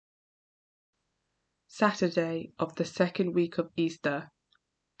Saturday of the second week of Easter,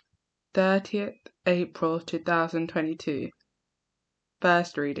 30th April 2022.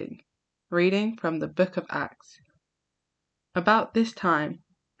 First reading from the book of Acts. About this time,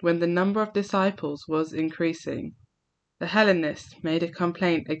 when the number of disciples was increasing, the Hellenists made a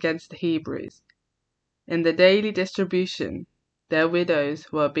complaint against the Hebrews. In the daily distribution, their widows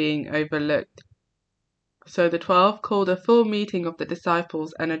were being overlooked. So the 12 called a full meeting of the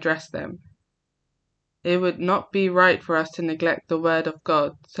disciples and addressed them. It would not be right for us to neglect the word of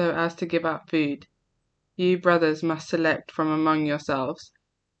God so as to give up food. You brothers must select from among yourselves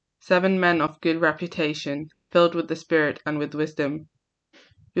 7 men of good reputation, filled with the Spirit and with wisdom.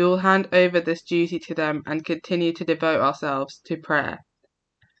 We will hand over this duty to them and continue to devote ourselves to prayer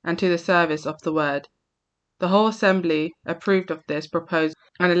and to the service of the word. The whole assembly approved of this proposal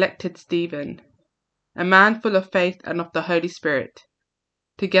and elected Stephen, a man full of faith and of the Holy Spirit,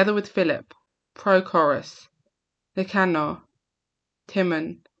 together with Philip, Prochorus, Nicanor,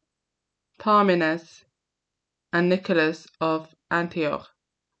 Timon, Parmenas, and Nicolaus of Antioch,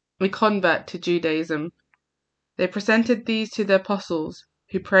 a convert to Judaism. They presented these to the apostles,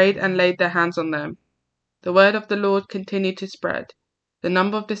 who prayed and laid their hands on them. The word of the Lord continued to spread. The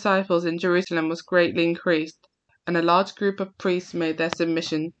number of disciples in Jerusalem was greatly increased, and a large group of priests made their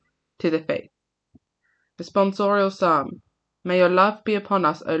submission to the faith. Responsorial Psalm. May your love be upon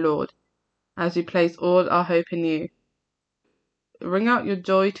us, O Lord, as we place all our hope in you. Ring out your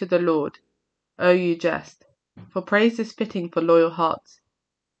joy to the Lord, O you just, for praise is fitting for loyal hearts.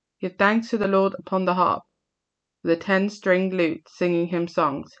 Give thanks to the Lord upon the harp, with a 10-stringed lute singing hymn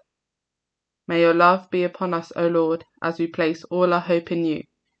songs. May your love be upon us, O Lord, as we place all our hope in you.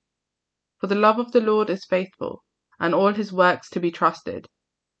 For the love of the Lord is faithful, and all his works to be trusted.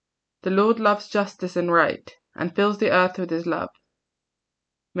 The Lord loves justice and right, and fills the earth with his love.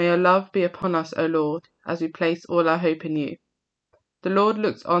 May your love be upon us, O Lord, as we place all our hope in you. The Lord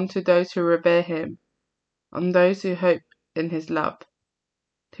looks on to those who revere him, on those who hope in his love,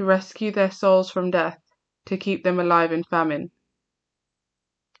 to rescue their souls from death, to keep them alive in famine.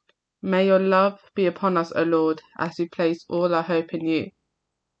 May your love be upon us, O Lord, as we place all our hope in you.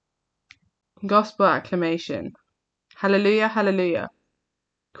 Gospel acclamation. Hallelujah, hallelujah.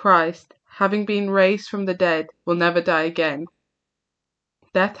 Christ, having been raised from the dead, will never die again.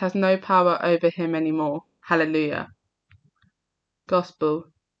 Death has no power over him anymore. Hallelujah. Gospel.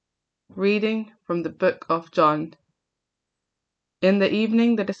 Reading from the book of John. In the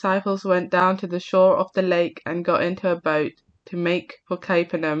evening the disciples went down to the shore of the lake and got into a boat to make for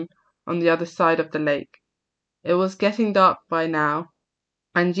Capernaum on the other side of the lake. It was getting dark by now,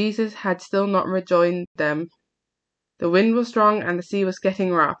 and Jesus had still not rejoined them. The wind was strong and the sea was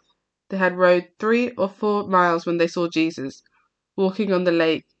getting rough. They had rowed 3 or 4 miles when they saw Jesus, walking on the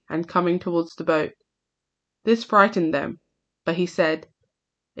lake and coming towards the boat. This frightened them, but he said,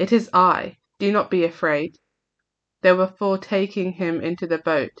 "It is I, do not be afraid." They were for taking him into the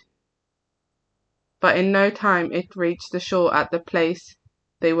boat, but in no time it reached the shore at the place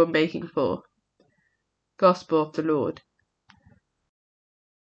they were making for. Gospel of the Lord.